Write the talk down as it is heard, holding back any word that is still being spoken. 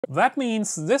That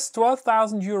means this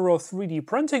 12,000 euro 3D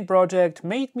printing project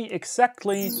made me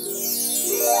exactly...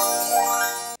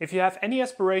 If you have any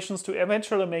aspirations to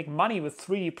eventually make money with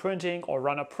 3D printing or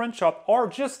run a print shop or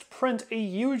just print a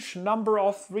huge number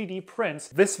of 3D prints,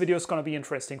 this video is going to be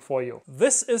interesting for you.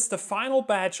 This is the final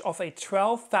batch of a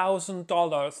 $12,000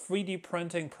 3D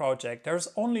printing project. There's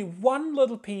only one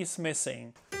little piece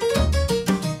missing.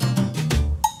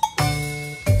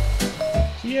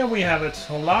 Here we have it,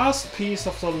 the last piece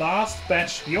of the last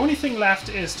batch. The only thing left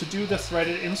is to do the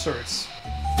threaded inserts.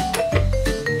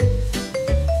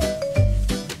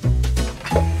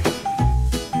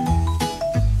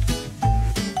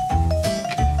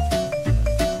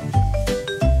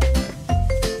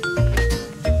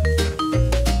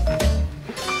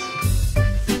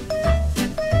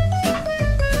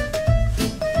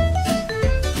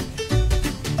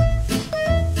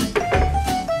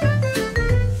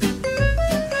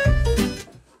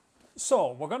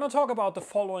 So, we're gonna talk about the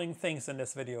following things in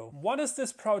this video. What is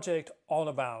this project all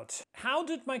about? How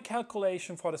did my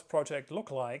calculation for this project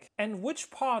look like? And which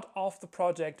part of the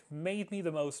project made me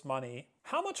the most money?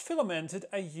 How much filament did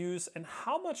I use and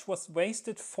how much was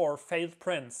wasted for failed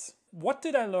prints? What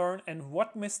did I learn and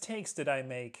what mistakes did I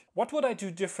make? What would I do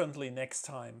differently next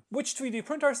time? Which 3D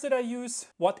printers did I use?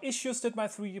 What issues did my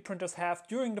 3D printers have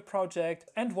during the project?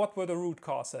 And what were the root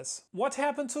causes? What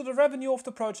happened to the revenue of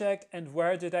the project and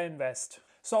where did I invest?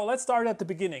 So let's start at the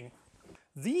beginning.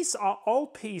 These are all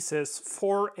pieces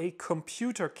for a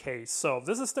computer case. So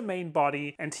this is the main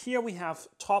body and here we have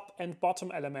top and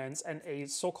bottom elements and a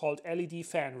so-called LED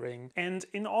fan ring. And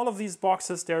in all of these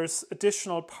boxes there's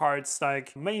additional parts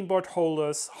like mainboard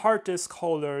holders, hard disk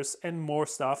holders and more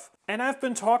stuff. And I've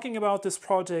been talking about this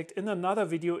project in another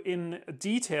video in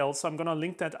detail, so I'm gonna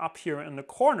link that up here in the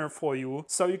corner for you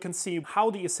so you can see how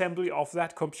the assembly of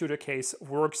that computer case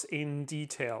works in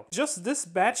detail. Just this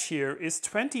batch here is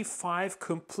 25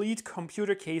 complete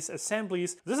computer case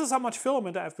assemblies. This is how much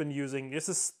filament I've been using. This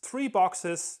is 3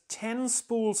 boxes, 10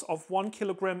 spools of 1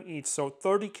 kilogram each, so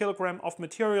 30 kilogram of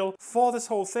material for this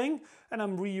whole thing. And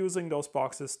I'm reusing those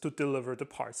boxes to deliver the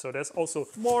parts. So there's also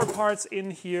more parts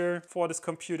in here for this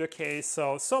computer case.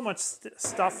 So much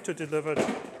stuff to deliver.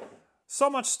 So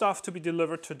much stuff to be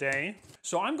delivered today.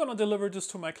 So I'm gonna deliver this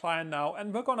to my client now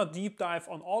and we're gonna deep dive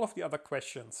on all of the other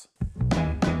questions.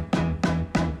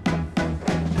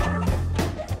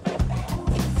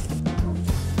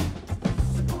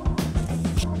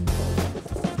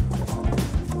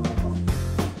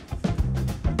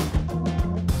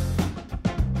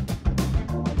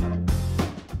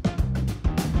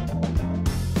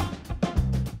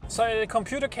 So the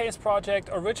computer case project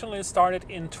originally started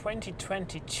in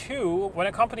 2022 when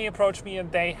a company approached me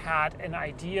and they had an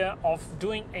idea of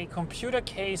doing a computer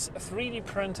case 3D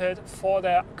printed for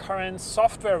their current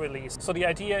software release. So the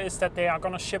idea is that they are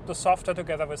going to ship the software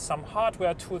together with some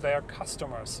hardware to their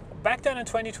customers. Back then in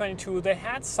 2022 they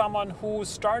had someone who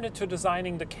started to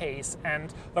designing the case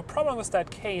and the problem with that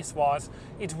case was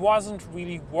it wasn't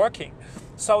really working.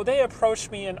 So they approached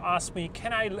me and asked me,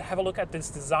 can I have a look at this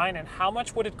design and how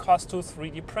much would it cost to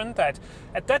 3D print that?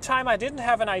 At that time I didn't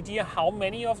have an idea how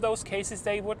many of those cases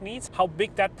they would need, how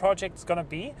big that project is going to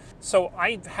be. So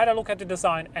I had a look at the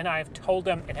design and I've told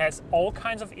them it has all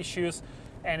kinds of issues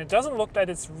and it doesn't look like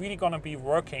it's really going to be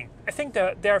working. I think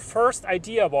their first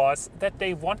idea was that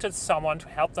they wanted someone to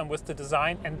help them with the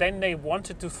design and then they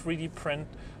wanted to 3D print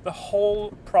the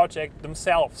whole project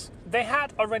themselves. They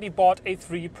had already bought a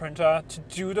 3D printer to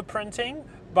do the printing,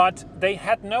 but they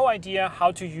had no idea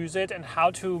how to use it and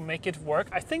how to make it work.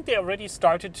 I think they already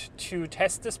started to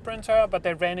test this printer, but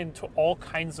they ran into all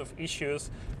kinds of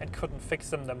issues and couldn't fix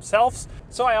them themselves.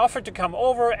 So I offered to come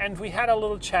over and we had a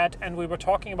little chat and we were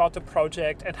talking about the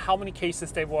project and how many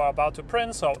cases they were about to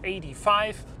print, so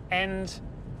 85. And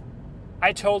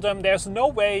I told them there's no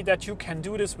way that you can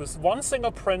do this with one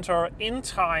single printer in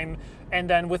time and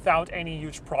then without any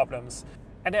huge problems.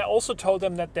 And I also told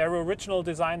them that their original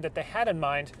design that they had in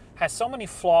mind has so many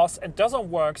flaws and doesn't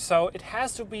work, so it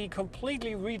has to be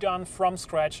completely redone from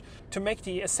scratch to make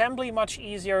the assembly much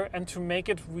easier and to make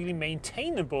it really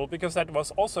maintainable, because that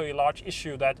was also a large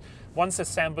issue that once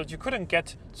assembled you couldn't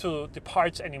get to the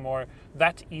parts anymore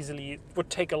that easily. It would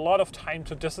take a lot of time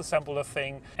to disassemble the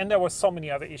thing and there were so many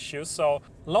other issues. So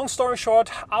long story short,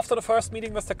 after the first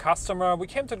meeting with the customer we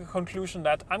came to the conclusion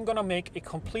that I'm gonna make a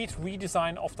complete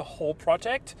redesign of the whole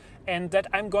project and that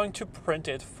I'm going to print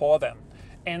it for them.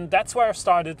 And that's where I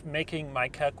started making my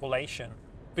calculation.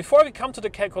 Before we come to the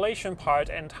calculation part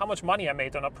and how much money I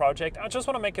made on a project, I just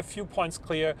want to make a few points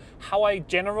clear how I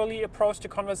generally approach the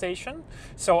conversation.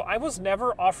 So I was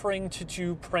never offering to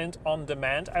do print on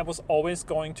demand. I was always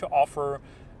going to offer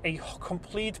a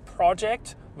complete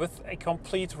project with a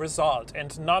complete result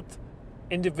and not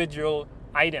individual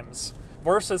items.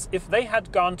 Versus if they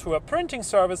had gone to a printing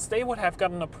service, they would have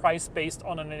gotten a price based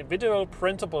on an individual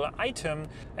printable item,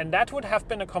 and that would have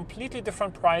been a completely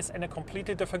different price and a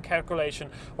completely different calculation.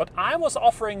 But I was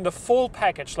offering the full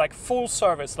package, like full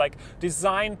service, like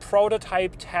design,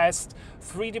 prototype, test,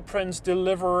 3D print,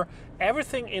 deliver,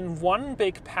 everything in one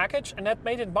big package, and that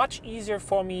made it much easier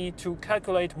for me to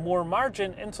calculate more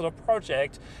margin into the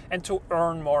project and to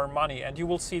earn more money. And you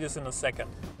will see this in a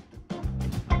second.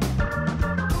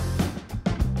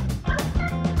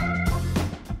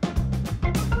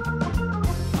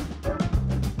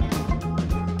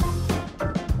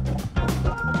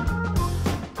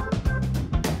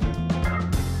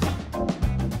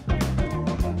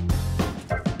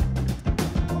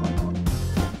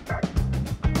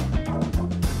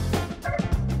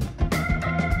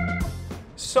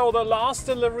 So the last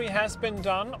delivery has been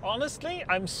done. Honestly,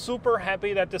 I'm super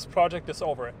happy that this project is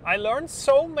over. I learned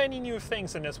so many new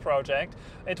things in this project.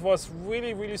 It was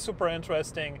really, really super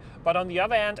interesting. But on the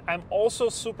other hand, I'm also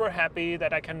super happy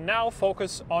that I can now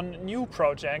focus on new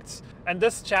projects. And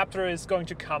this chapter is going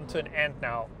to come to an end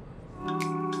now.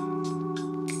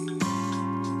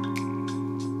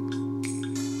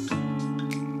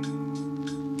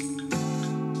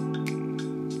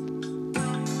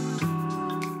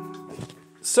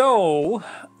 So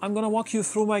I'm gonna walk you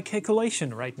through my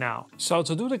calculation right now. So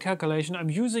to do the calculation, I'm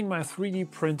using my 3D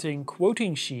printing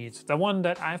quoting sheet, the one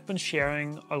that I've been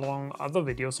sharing along other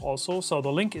videos also. So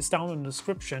the link is down in the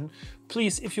description.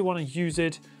 Please, if you want to use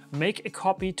it, make a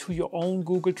copy to your own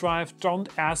Google Drive. Don't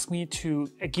ask me to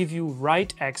give you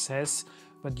write access,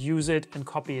 but use it and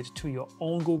copy it to your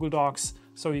own Google Docs,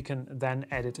 so you can then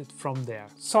edit it from there.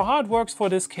 So how it works for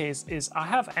this case is I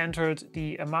have entered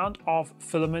the amount of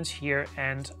filament here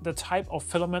and the type of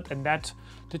filament, and that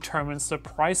determines the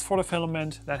price for the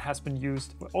filament that has been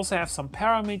used. We also have some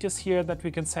parameters here that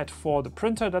we can set for the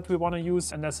printer that we want to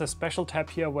use, and there's a special tab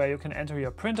here where you can enter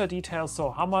your printer details.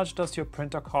 So how much does your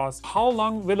printer cost? How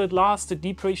long will it last? The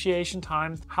depreciation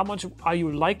time? How much are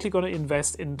you likely going to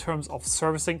invest in terms of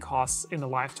servicing costs in the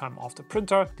lifetime of the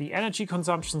printer? The energy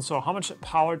consumption, so how much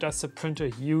power does the printer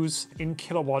use in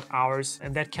kilowatt hours,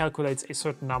 and that calculates a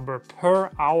certain number per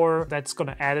hour that's going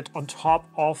to add it on top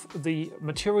of the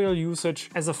material usage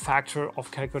as a factor of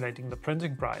calculating the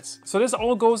printing price. So this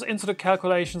all goes into the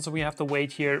calculation. So we have the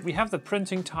weight here, we have the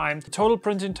printing time. The total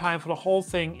printing time for the whole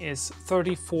thing is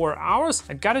 34 hours.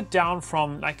 I got it down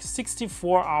from like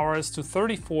 64 hours to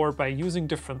 34 by using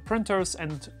different printers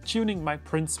and tuning my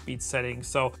print speed settings.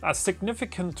 So a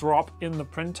significant drop in the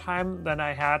print time than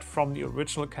I had from the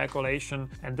original calculation,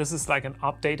 and this is like an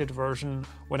updated version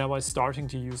when I was starting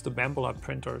to use the Bambolite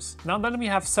printers. Now then we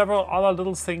have several other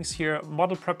little things here: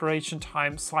 model preparation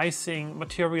time, slicing,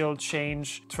 material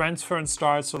change, transfer and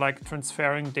start, so like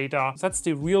transferring data. That's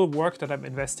the real work that I'm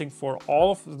investing for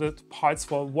all of the parts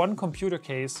for one computer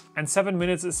case, and 7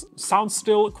 minutes sounds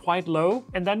still quite low.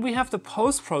 And then we have the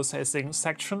post-processing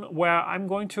section where I'm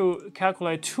going to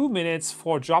calculate 2 minutes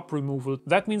for job removal.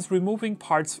 That means removing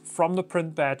parts from the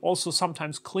print bed, also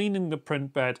sometimes cleaning the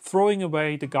print bed, throwing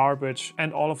away the garbage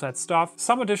and all of that stuff.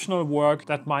 Some additional work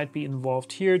that might be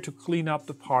involved here to clean up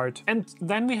the part. And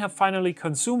then we have finally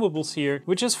consumables here,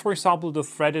 which is for example the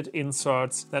threaded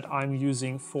inserts that I'm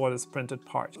using for this printed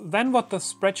part. Then what the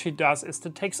spreadsheet does is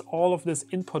it takes all of this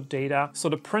input data, so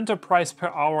the printer price per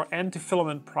hour and the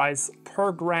filament price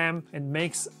per gram, and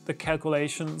makes the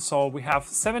calculation. So we have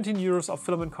 17 euros of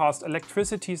filament cost,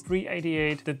 electricity is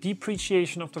 388, the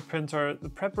depreciation of the printer, the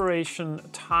preparation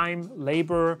time,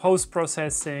 labor,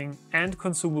 post-processing and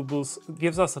consumables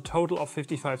gives us a total of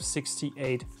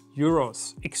 55.68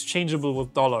 euros, exchangeable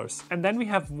with dollars. And then we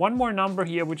have one more number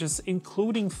here, which is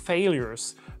including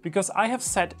failures, because I have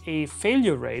set a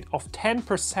failure rate of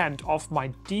 10% of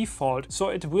my default. So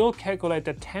it will calculate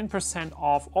that 10%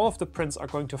 of all of the prints are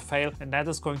going to fail, and that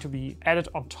is going to be added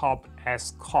on top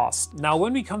as cost. Now,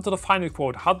 when we come to the final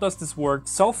quote, how does this work?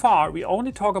 So far, we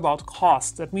only talk about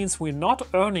cost. That means we're not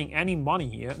earning any money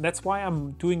here. That's why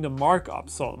I'm doing the markup.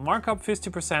 So markup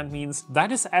 50% means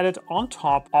that is added on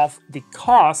top of the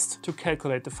cost to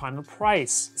calculate the final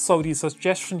price. So the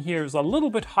suggestion here is a little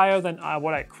bit higher than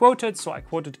what I quoted. So I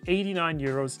quoted 89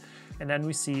 euros. And then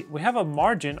we see we have a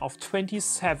margin of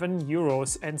 27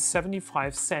 euros and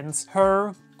 75 cents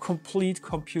per complete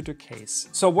computer case.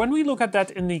 So when we look at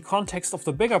that in the context of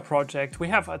the bigger project, we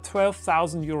have a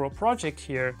 12,000 euro project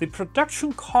here. The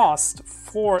production cost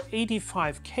for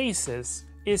 85 cases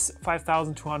is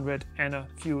 5,200 and a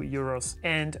few euros.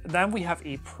 And then we have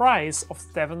a price of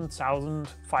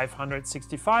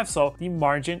 7,565. So the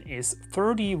margin is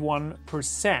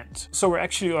 31%. So we're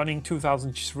actually earning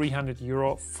 2,300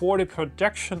 euro for the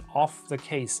production of the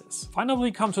cases. Finally,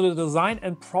 we come to the design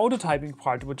and prototyping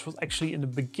part, which was actually in the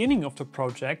beginning of the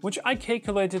project, which I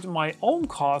calculated my own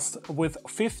cost with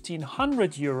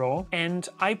 1,500 euro, and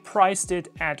I priced it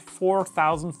at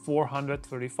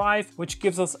 4,435, which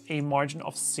gives us a margin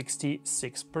of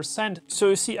 66%. So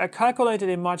you see, I calculated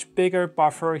a much bigger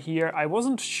buffer here. I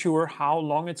wasn't sure how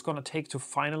long it's going to take to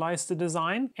finalize the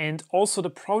design, and also the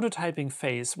prototyping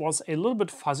phase was a little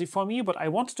bit fuzzy for me, but I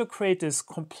wanted to create this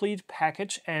complete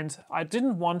package, and I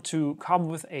didn't want to come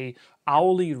with a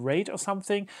hourly rate or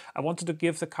something. I wanted to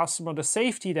give the customer the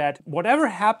safety that whatever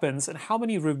happens and how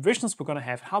many revisions we're going to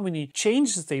have, how many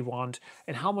changes they want,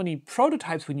 and how many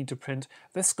prototypes we need to print,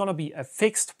 that's going to be a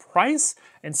fixed price.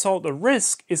 And so the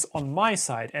risk is on my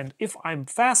side. And if I'm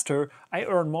faster, I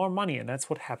earn more money. And that's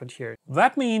what happened here.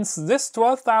 That means this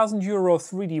 12,000 euro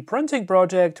 3D printing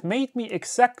project made me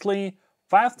exactly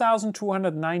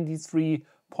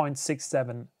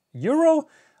 5,293.67 euro,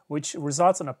 which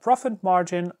results in a profit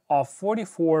margin of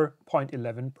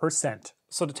 44.11%.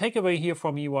 So the takeaway here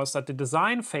for me was that the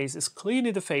design phase is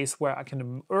clearly the phase where I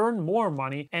can earn more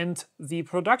money, and the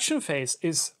production phase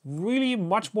is really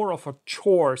much more of a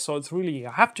chore. So it's really, you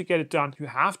have to get it done. You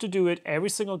have to do it every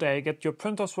single day, get your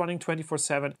printers running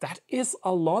 24/7. That is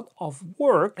a lot of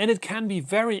work, and it can be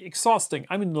very exhausting.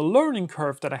 I mean, the learning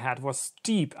curve that I had was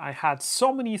steep. I had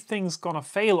so many things gonna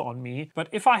fail on me, but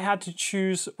if I had to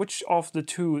choose which of the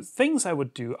two things I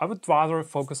would do, I would rather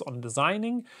focus on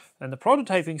designing and the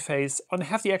prototyping phase and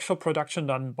have the actual production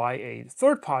done by a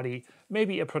third party,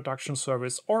 maybe a production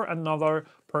service or another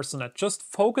person that just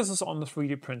focuses on the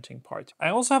 3D printing part. I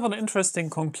also have an interesting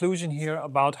conclusion here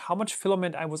about how much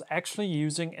filament I was actually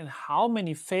using and how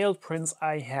many failed prints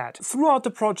I had. Throughout the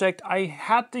project, I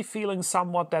had the feeling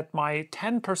somewhat that my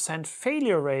 10%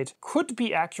 failure rate could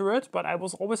be accurate, but I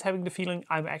was always having the feeling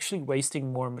I'm actually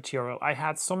wasting more material. I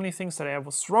had so many things that I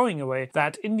was throwing away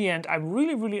that in the end, I'm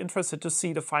really interested to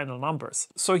see the final numbers.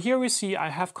 So here we see I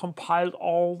have compiled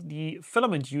all the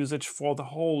filament usage for the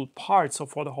whole part, so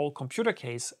for the whole computer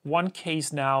case. One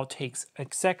case now takes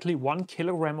exactly 1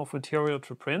 kilogram of material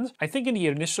to print. I think in the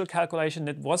initial calculation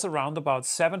it was around about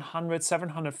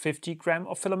 750 gram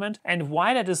of filament. And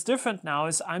why that is different now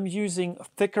is I'm using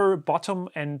thicker bottom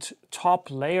and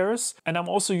top layers, and I'm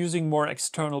also using more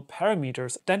external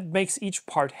parameters. That makes each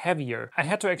part heavier. I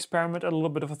had to experiment a little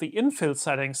bit with the infill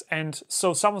settings, and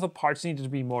so some of the parts needed to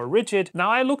be more rigid.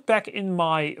 Now I look back in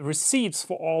my receipts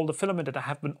for all the filament that I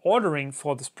have been ordering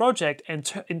for this project,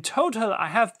 and in total I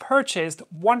have purchased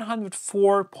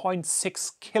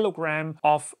 104.6 kilogram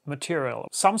of material.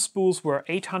 Some spools were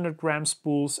 800 gram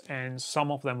spools and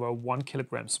some of them were 1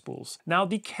 kilogram spools. Now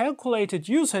the calculated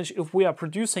usage, if we are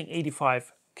producing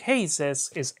 85 cases,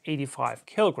 is 85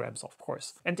 kilograms, of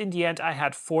course. And in the end I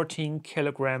had 14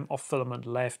 kilogram of filament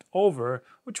left over,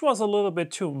 which was a little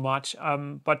bit too much,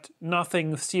 but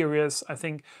nothing serious. I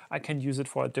think I can use it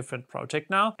for a different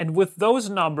project now. And with those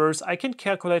numbers, I can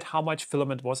calculate how much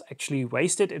filament was actually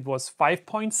wasted. It was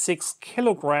 5.6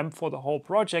 kilogram for the whole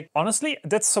project. Honestly,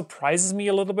 that surprises me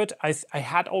a little bit. I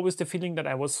had always the feeling that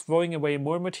I was throwing away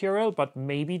more material, but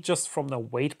maybe just from the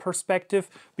weight perspective,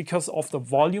 because of the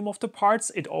volume of the parts,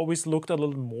 it always looked a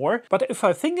little more. But if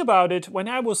I think about it, when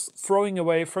I was throwing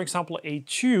away, for example, a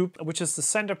tube, which is the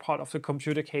center part of the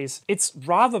computer case, it's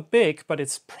rather big, but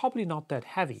it's probably not that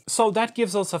heavy. So that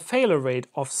gives us a failure rate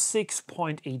of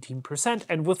 6.18%.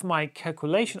 And with my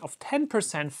calculation of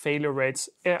 10% failure rates,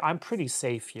 I'm pretty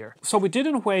safe here. So we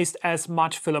didn't waste as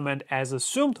much filament as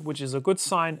assumed, which is a good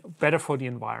sign, better for the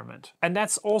environment. And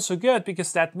that's also good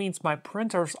because that means my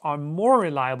printers are more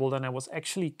reliable than I was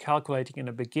actually calculating in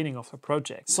the beginning of the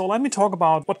project. So let me talk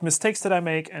about what mistakes did I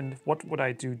make and what would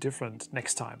I do different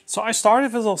next time. So I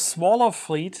started with a smaller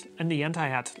fleet. In the end, I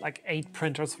had like 8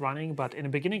 printers running, but in the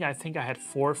beginning, I think I had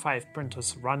 4 or 5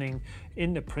 printers running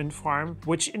in the print farm,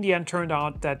 which in the end turned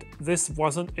out that this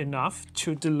wasn't enough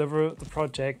to deliver the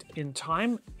project in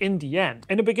time in the end.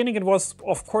 In the beginning, it was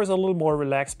of course a little more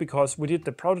relaxed because we did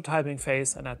the prototyping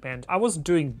phase, and that meant I wasn't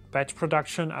doing batch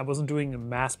production, I wasn't doing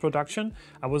mass production,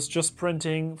 I was just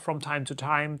printing from time to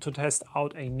time to test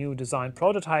out a new design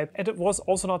prototype, and it was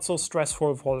also not so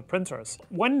stressful for the printers.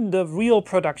 When the real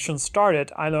production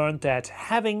started, I learned that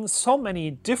having so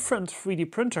many different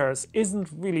 3D printers isn't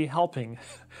really helping.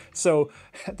 So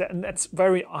that's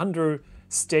very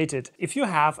stated. If you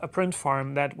have a print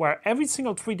farm where every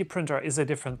single 3D printer is a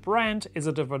different brand, is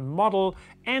a different model,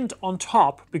 and on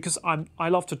top, because I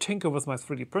love to tinker with my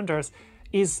 3D printers,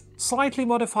 is slightly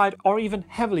modified or even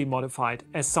heavily modified,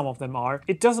 as some of them are,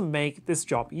 it doesn't make this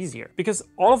job easier. Because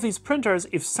all of these printers,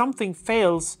 if something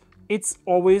fails, it's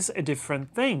always a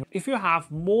different thing. If you have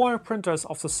more printers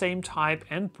of the same type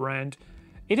and brand,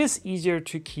 it is easier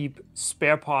to keep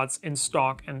spare parts in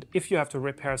stock, and if you have to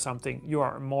repair something, you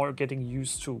are more getting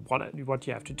used to what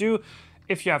you have to do.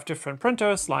 If you have different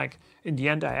printers, like in the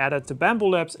end I added the Bambu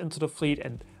Labs into the fleet,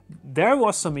 and there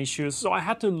was some issues, so I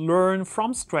had to learn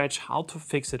from scratch how to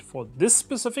fix it for this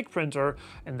specific printer,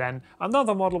 and then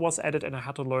another model was added and I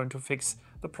had to learn to fix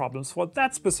the problems for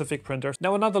that specific printer.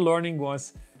 Now another learning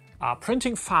was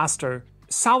printing faster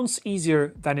sounds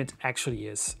easier than it actually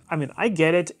is. I mean, I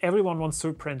get it, everyone wants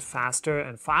to print faster,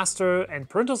 and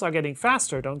printers are getting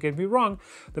faster, don't get me wrong.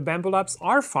 The Bambu Labs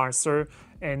are faster,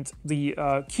 and the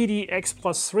Kitty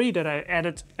X+3 that I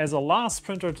added as a last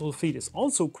printer to the fleet is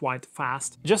also quite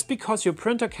fast. Just because your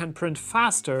printer can print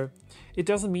faster, it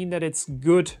doesn't mean that it's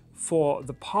good for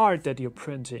the part that you're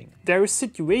printing. There are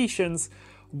situations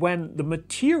when the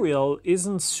material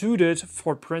isn't suited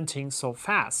for printing so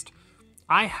fast.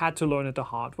 I had to learn it the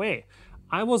hard way.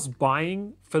 I was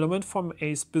buying filament from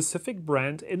a specific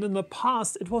brand, and in the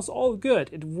past it was all good,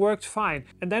 it worked fine.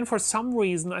 And then for some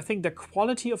reason, I think the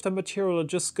quality of the material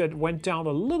just went down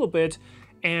a little bit,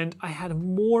 and I had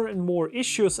more and more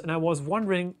issues, and I was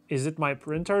wondering, is it my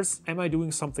printers? Am I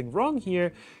doing something wrong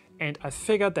here? And I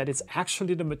figured that it's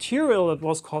actually the material that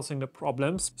was causing the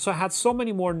problems. So I had so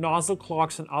many more nozzle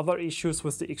clogs and other issues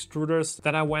with the extruders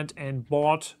that I went and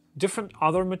bought different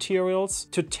other materials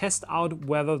to test out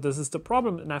whether this is the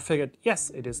problem, and I figured, yes,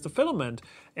 it is the filament,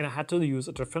 and I had to use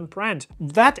a different brand.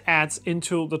 That adds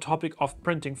into the topic of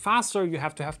printing faster. You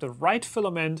have to have the right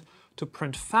filament to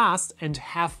print fast and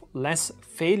have less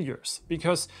failures,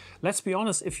 because let's be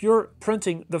honest, if you're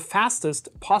printing the fastest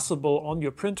possible on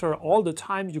your printer all the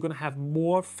time, you're gonna have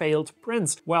more failed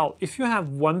prints. Well, if you have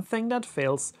one thing that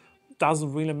fails,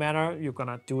 doesn't really matter, you're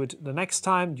gonna do it the next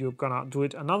time, you're gonna do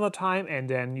it another time, and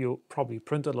then you probably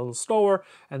print a little slower,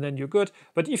 and then you're good.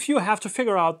 But if you have to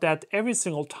figure out that every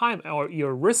single time, or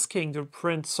you're risking to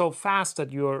print so fast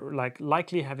that you're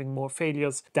likely having more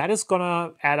failures, that is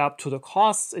gonna add up to the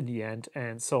costs in the end.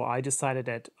 And so I decided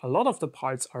that a lot of the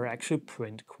parts are actually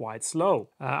print quite slow.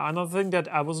 Another thing that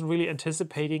I wasn't really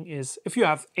anticipating is if you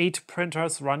have 8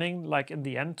 printers running, like in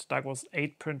the end, there was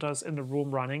 8 printers in the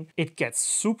room running, it gets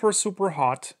super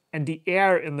hot, and the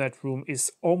air in that room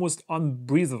is almost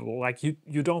unbreathable. Like you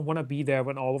don't want to be there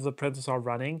when all of the printers are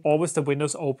running. Always the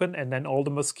windows open and then all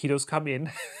the mosquitoes come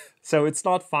in. So it's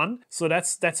not fun. So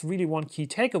that's really one key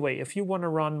takeaway. If you want to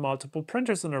run multiple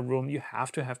printers in a room, you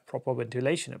have to have proper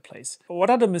ventilation in place. What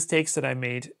are the mistakes that I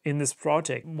made in this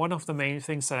project? One of the main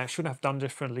things that I should have done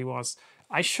differently was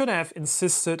I should have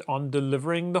insisted on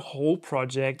delivering the whole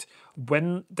project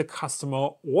when the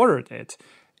customer ordered it.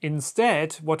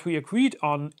 Instead, what we agreed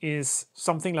on is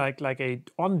something like a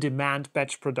on-demand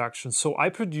batch production. So I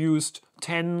produced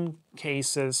 10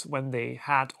 cases when they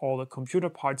had all the computer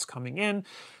parts coming in,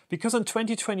 because in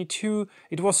 2022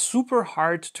 it was super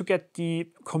hard to get the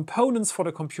components for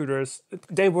the computers.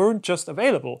 They weren't just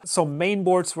available. So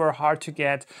mainboards were hard to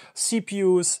get,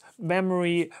 CPUs,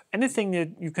 memory, anything that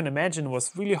you can imagine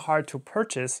was really hard to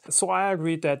purchase. So I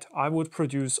agreed that I would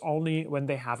produce only when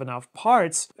they have enough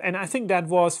parts. And I think that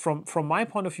was, from my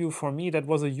point of view, for me, that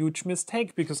was a huge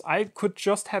mistake, because I could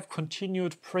just have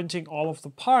continued printing all of the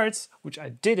parts, which I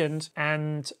didn't,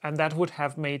 and that would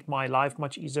have made my life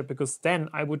much easier, because then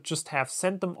I would just have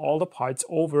sent them all the parts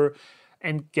over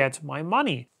and get my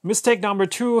money. Mistake number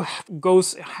 2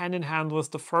 goes hand in hand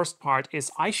with the first part,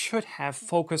 is I should have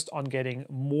focused on getting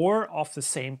more of the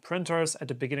same printers at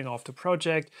the beginning of the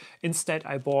project. Instead,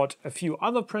 I bought a few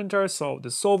other printers, so the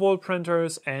Sovol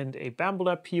printers and a Bambu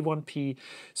Lab P1P.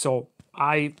 So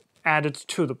I added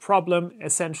to the problem.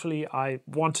 Essentially, I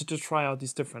wanted to try out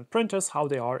these different printers, how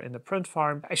they are in the print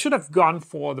farm. I should have gone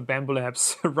for the Bambu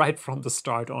Labs right from the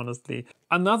start, honestly.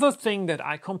 Another thing that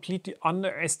I completely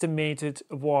underestimated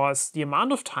was the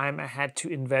amount of time I had to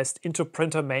invest into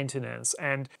printer maintenance.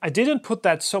 And I didn't put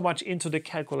that so much into the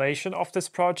calculation of this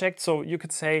project. So you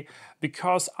could say,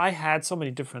 because I had so many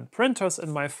different printers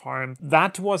in my farm,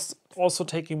 that was also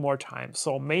taking more time.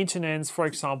 So maintenance, for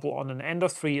example, on an Ender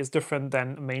 3 is different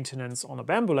than maintenance on a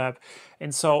Bambu Lab.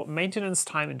 And so maintenance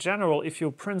time in general, if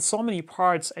you print so many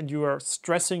parts and you are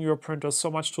stressing your printer so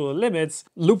much to the limits,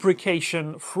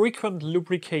 lubrication, frequent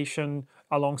lubrication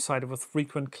alongside with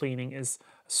frequent cleaning is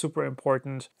super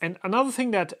important. And another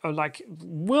thing that like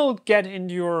will get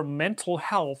into your mental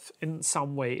health in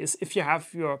some way is if you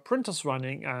have your printers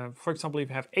running, for example, if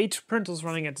you have 8 printers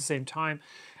running at the same time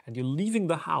and you're leaving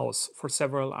the house for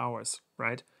several hours,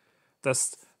 right?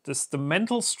 The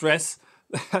mental stress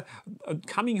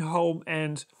coming home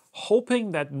and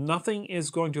hoping that nothing is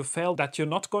going to fail, that you're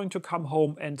not going to come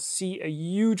home and see a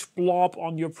huge blob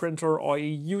on your printer or a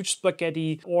huge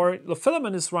spaghetti, or the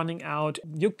filament is running out,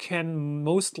 you can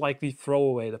most likely throw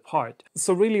away the part.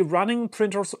 So really running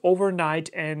printers overnight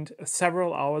and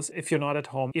several hours if you're not at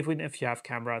home, even if you have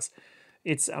cameras,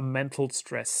 it's a mental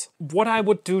stress. What I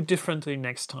would do differently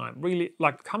next time, really,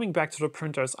 like coming back to the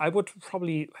printers, I would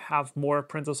probably have more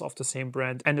printers of the same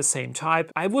brand and the same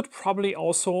type. I would probably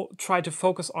also try to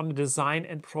focus on the design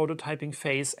and prototyping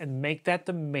phase and make that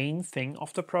the main thing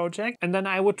of the project. And then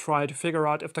I would try to figure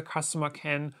out if the customer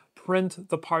can print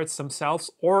the parts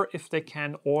themselves or if they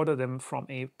can order them from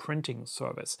a printing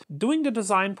service. Doing the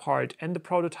design part and the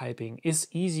prototyping is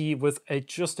easy with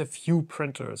just a few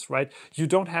printers, right? You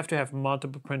don't have to have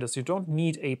multiple printers. You don't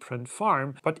need a print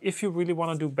farm. But if you really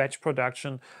want to do batch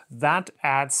production, that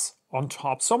adds on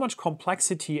top so much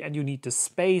complexity, and you need the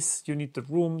space, you need the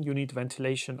room, you need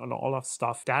ventilation and all of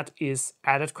stuff. That is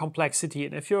added complexity.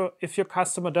 And if your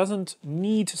customer doesn't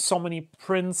need so many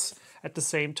prints at the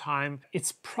same time,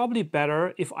 it's probably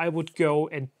better if I would go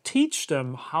and teach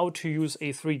them how to use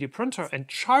a 3D printer and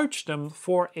charge them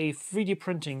for a 3D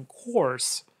printing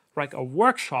course, like a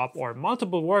workshop or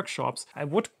multiple workshops. I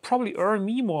would probably earn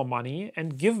me more money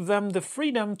and give them the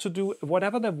freedom to do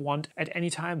whatever they want at any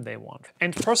time they want.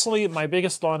 And personally, my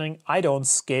biggest learning, I don't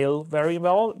scale very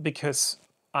well because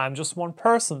I'm just one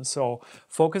person. So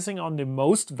focusing on the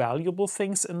most valuable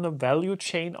things in the value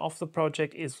chain of the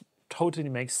project totally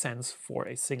makes sense for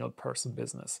a single person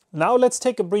business. Now let's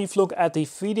take a brief look at the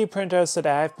 3D printers that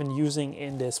I have been using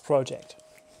in this project.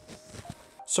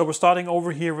 So we're starting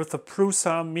over here with the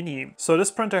Prusa Mini. So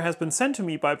this printer has been sent to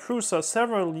me by Prusa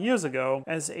several years ago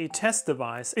as a test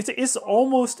device. It is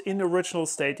almost in the original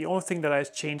state. The only thing that I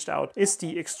changed out is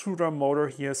the extruder motor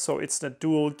here. So it's the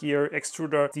dual gear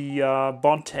extruder, the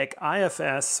Bondtech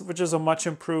IFS, which is a much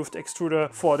improved extruder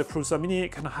for the Prusa Mini. I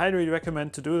can highly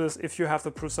recommend to do this if you have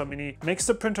the Prusa Mini. Makes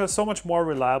the printer so much more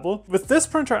reliable. With this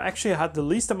printer, I actually had the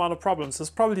least amount of problems. It's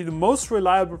probably the most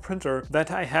reliable printer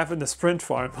that I have in the sprint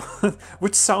farm,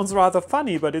 which sounds rather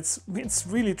funny, but it's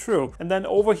really true. And then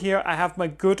over here I have my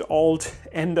good old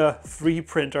Ender 3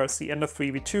 printers, the Ender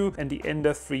 3 V2 and the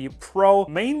Ender 3 Pro.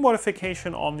 Main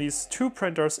modification on these two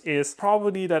printers is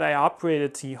probably that I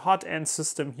upgraded the hot end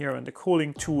system here and the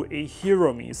cooling to a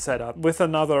HeroMe setup with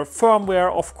another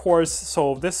firmware, of course.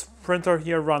 So this printer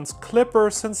here runs Clipper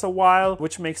since a while,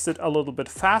 which makes it a little bit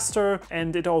faster,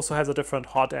 and it also has a different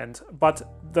hot end. But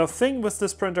the thing with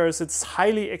this printer is it's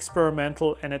highly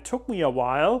experimental, and it took me a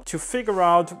while to figure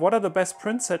out what are the best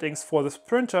print settings for this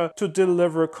printer to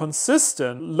deliver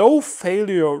consistent, low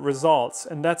failure results,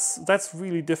 and that's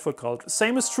really difficult.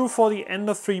 Same is true for the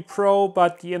Ender 3 Pro,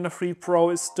 but the Ender 3 Pro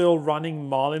is still running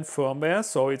Marlin firmware,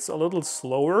 so it's a little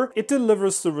slower. It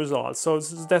delivers the results, so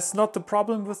that's not the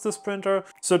problem with this printer.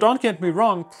 So don't get me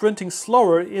wrong, printing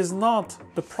slower is not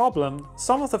the problem.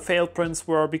 Some of the failed prints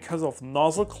were because of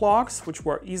nozzle clogs, which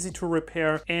were easy to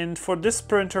repair. And for this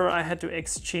printer, I had to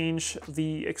exchange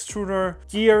the extruder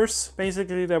gears.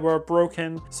 Basically, they were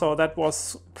broken. So that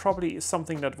was probably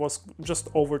something that was just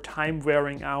over time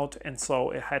wearing out. And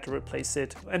so I had to replace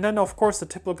it. And then, of course, the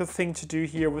typical thing to do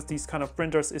here with these kind of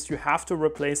printers is you have to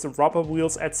replace the rubber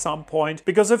wheels at some point.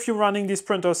 Because if you're running these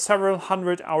printers several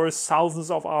hundred hours, thousands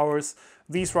of hours,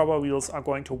 these rubber wheels are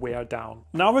going to wear down.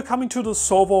 Now we're coming to the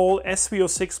Sovol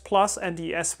SV06 Plus and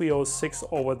the SV06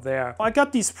 over there. I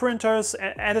got these printers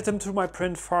and added them to my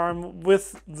print farm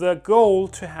with the goal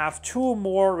to have 2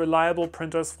 more reliable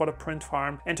printers for the print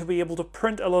farm and to be able to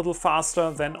print a little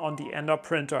faster than on the Ender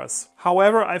printers.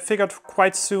 However, I figured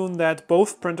quite soon that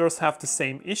both printers have the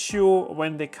same issue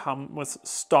when they come with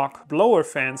stock blower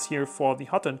fans here for the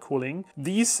hot end cooling.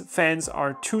 These fans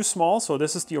are too small, so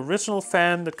this is the original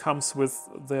fan that comes with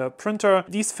the printer.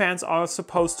 These fans are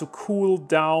supposed to cool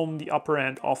down the upper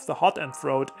end of the hot end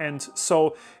throat, and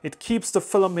so it keeps the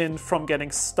filament from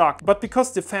getting stuck. But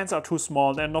because the fans are too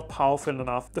small, they're not powerful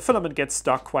enough, the filament gets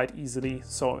stuck quite easily,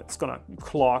 so it's gonna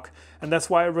clog. And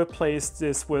that's why I replaced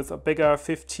this with a bigger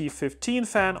 50-15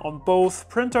 fan on both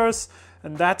printers.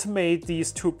 And that made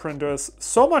these two printers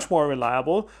so much more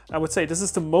reliable. I would say this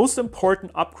is the most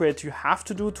important upgrade you have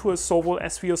to do to a Sovol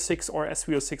SV06 or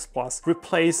SV06 Plus.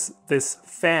 Replace this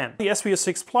fan. The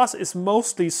SV06 Plus is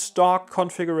mostly stock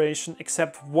configuration,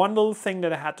 except one little thing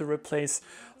that I had to replace.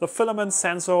 the filament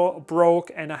sensor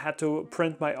broke and I had to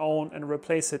print my own and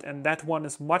replace it, and that one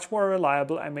is much more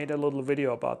reliable. I made a little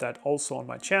video about that also on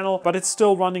my channel, but it's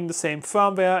still running the same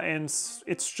firmware and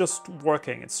it's just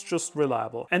working. It's just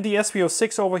reliable. And the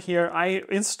SV06 over here, I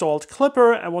installed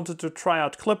Clipper. I wanted to try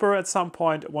out Clipper at some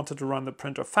point. I wanted to run the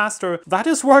printer faster. That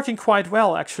is working quite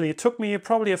well, actually. It took me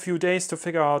probably a few days to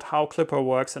figure out how Clipper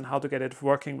works and how to get it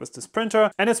working with this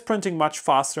printer, and it's printing much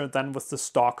faster than with the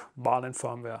stock Marlin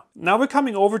firmware. Now we're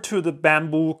coming over to the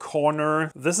bamboo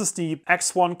corner. This is the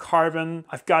X1 Carbon.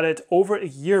 I've got it over a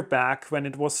year back when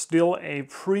it was still a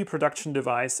pre-production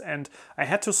device, and I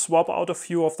had to swap out a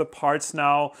few of the parts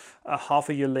now half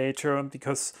a year later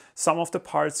because some of the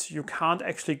parts you can't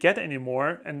actually get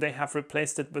anymore, and they have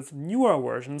replaced it with newer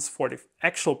versions for the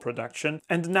actual production.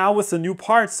 And now with the new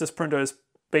parts, this printer is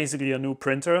basically a new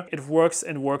printer. It works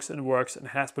and works and works and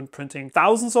has been printing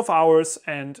thousands of hours,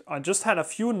 and I just had a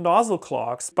few nozzle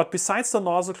clogs, but besides the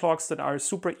nozzle clogs that are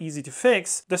super easy to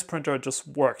fix, this printer just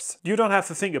works. You don't have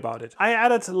to think about it. I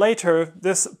added later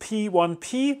this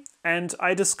P1P, and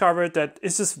I discovered that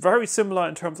it's just very similar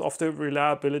in terms of the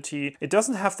reliability. It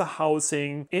doesn't have the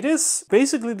housing. It is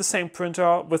basically the same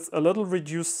printer with a little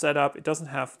reduced setup. It doesn't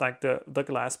have like the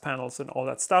glass panels and all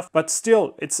that stuff, but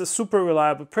still it's a super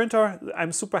reliable printer.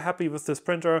 I'm super happy with this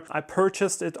printer. I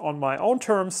purchased it on my own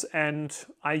terms and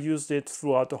I used it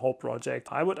throughout the whole project.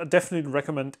 I would definitely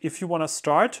recommend, if you want to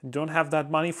start, you don't have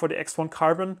that money for the X1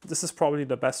 Carbon, this is probably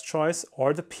the best choice,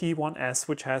 or the P1S,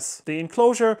 which has the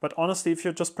enclosure, but honestly, if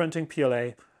you're just printing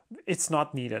PLA, it's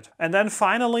not needed. And then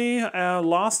finally,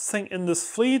 last thing in this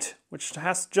fleet, which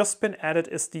has just been added,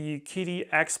 is the Kitty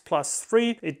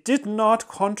X+3. It did not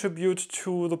contribute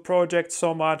to the project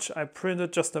so much. I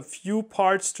printed just a few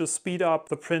parts to speed up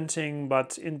the printing,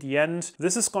 but in the end,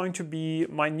 this is going to be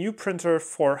my new printer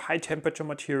for high temperature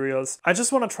materials. I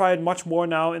just want to try it much more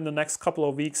now in the next couple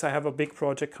of weeks. I have a big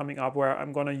project coming up where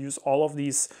I'm going to use all of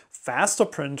these faster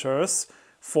printers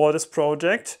for this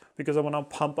project because I want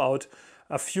to pump out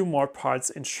a few more parts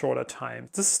in shorter time.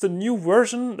 This is the new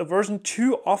version, the version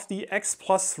 2 of the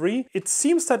X+3. It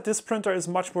seems that this printer is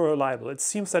much more reliable. It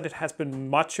seems that it has been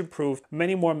much improved.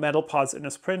 Many more metal parts in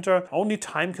this printer. Only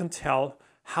time can tell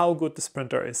how good this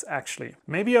printer is actually.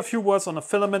 Maybe a few words on a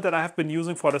filament that I have been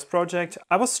using for this project.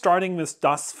 I was starting with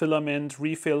Das Filament,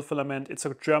 Refill Filament. It's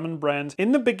a German brand.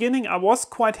 In the beginning, I was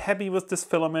quite happy with this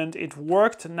filament. It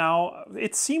worked. Now,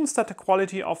 it seems that the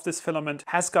quality of this filament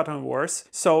has gotten worse.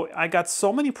 So I got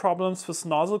so many problems with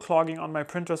nozzle clogging on my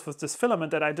printers with this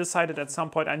filament that I decided at some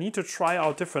point I need to try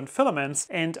out different filaments,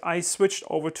 and I switched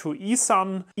over to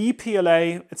eSun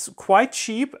EPLA. It's quite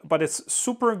cheap, but it's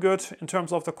super good in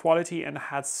terms of the quality and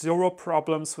had zero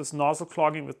problems with nozzle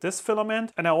clogging with this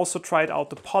filament. And I also tried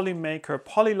out the Polymaker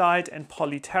Polylite and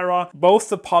Polyterra. Both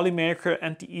the Polymaker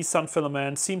and the eSun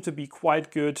filament seem to be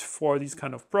quite good for these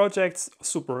kind of projects,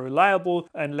 super reliable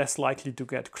and less likely to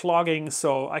get clogging,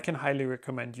 so I can highly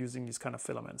recommend using these kind of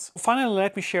filaments. Finally,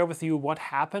 let me share with you what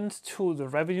happened to the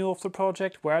revenue of the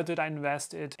project. Where did I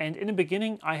invest it? And in the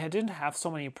beginning, I didn't have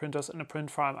so many printers in the print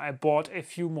farm. I bought a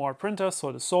few more printers,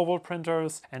 so the Sovol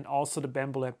printers and also the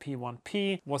Bambolab P1P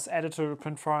was added to the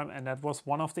print farm, and that was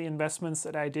one of the investments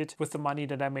that I did with the money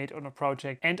that I made on the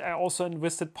project. And I also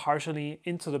invested partially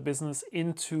into the business,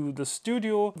 into the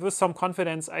studio. With some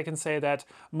confidence, I can say that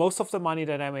most of the money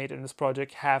that I made in this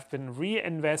project have been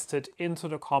reinvested into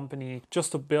the company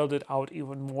just to build it out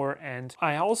even more. And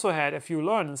I also had a few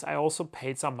learnings. I also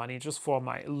paid some money just for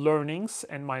my learnings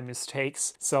and my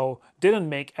mistakes, so didn't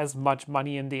make as much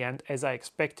money in the end as I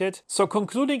expected. So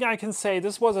concluding, I can say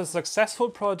this was a successful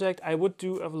project. I would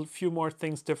do a few more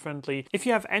things differently. If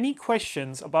you have any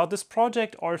questions about this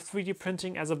project or 3D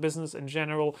printing as a business in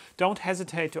general, don't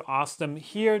hesitate to ask them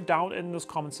here down in this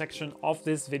comment section of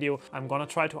this video. I'm gonna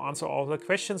try to answer all the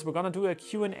questions. We're gonna do a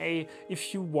Q&A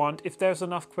if you want. If there's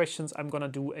enough questions, I'm gonna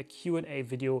do a Q&A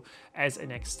video as a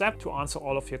next step to answer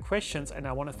all of your questions. And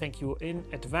I want to thank you in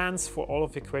advance for all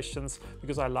of your questions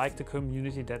because I like the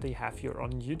community that they have here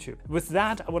on YouTube. With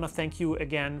that, I want to thank you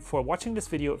again for watching this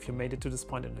video if you made it to this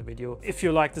point in the video. If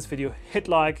you like this video, hit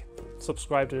like,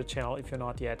 subscribe to the channel if you're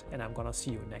not yet, and I'm gonna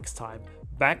see you next time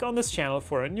back on this channel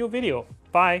for a new video.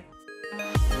 Bye!